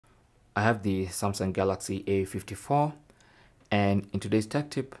I have the Samsung Galaxy A54, and in today's tech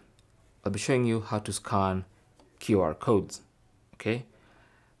tip, I'll be showing you how to scan QR codes. Okay,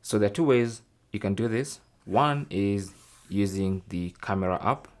 so there are two ways you can do this. One is using the camera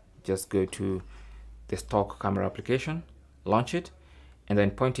app. Just go to the stock camera application, launch it, and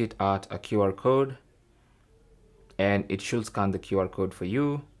then point it at a QR code, and it should scan the QR code for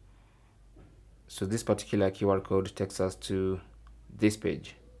you. So this particular QR code takes us to this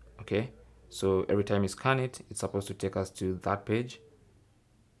page. Okay, so every time you scan it, it's supposed to take us to that page,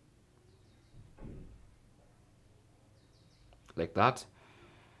 like that.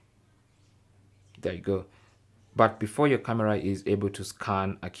 There you go. But before your camera is able to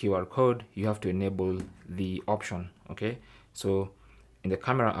scan a QR code, you have to enable the option. Okay, so in the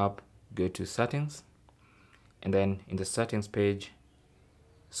camera app, go to settings, and then in the settings page,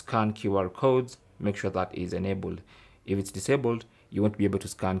 scan QR codes. Make sure that is enabled. If it's disabled, you won't be able to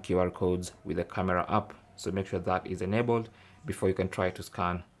scan QR codes with the camera app. So make sure that is enabled before you can try to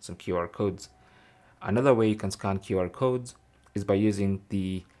scan some QR codes. Another way you can scan QR codes is by using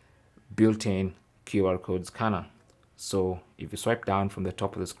the built-in QR code scanner. So if you swipe down from the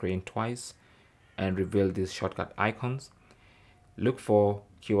top of the screen twice and reveal these shortcut icons, look for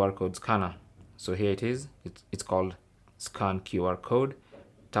QR code scanner. So here it is. It's called scan QR code.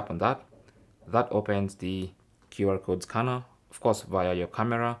 Tap on that. That opens the QR code scanner, of course via your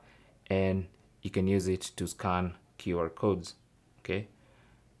camera, and you can use it to scan QR codes. Okay,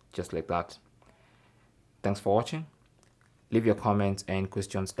 just like that. Thanks for watching. Leave your comments and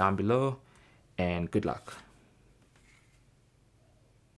questions down below, and good luck.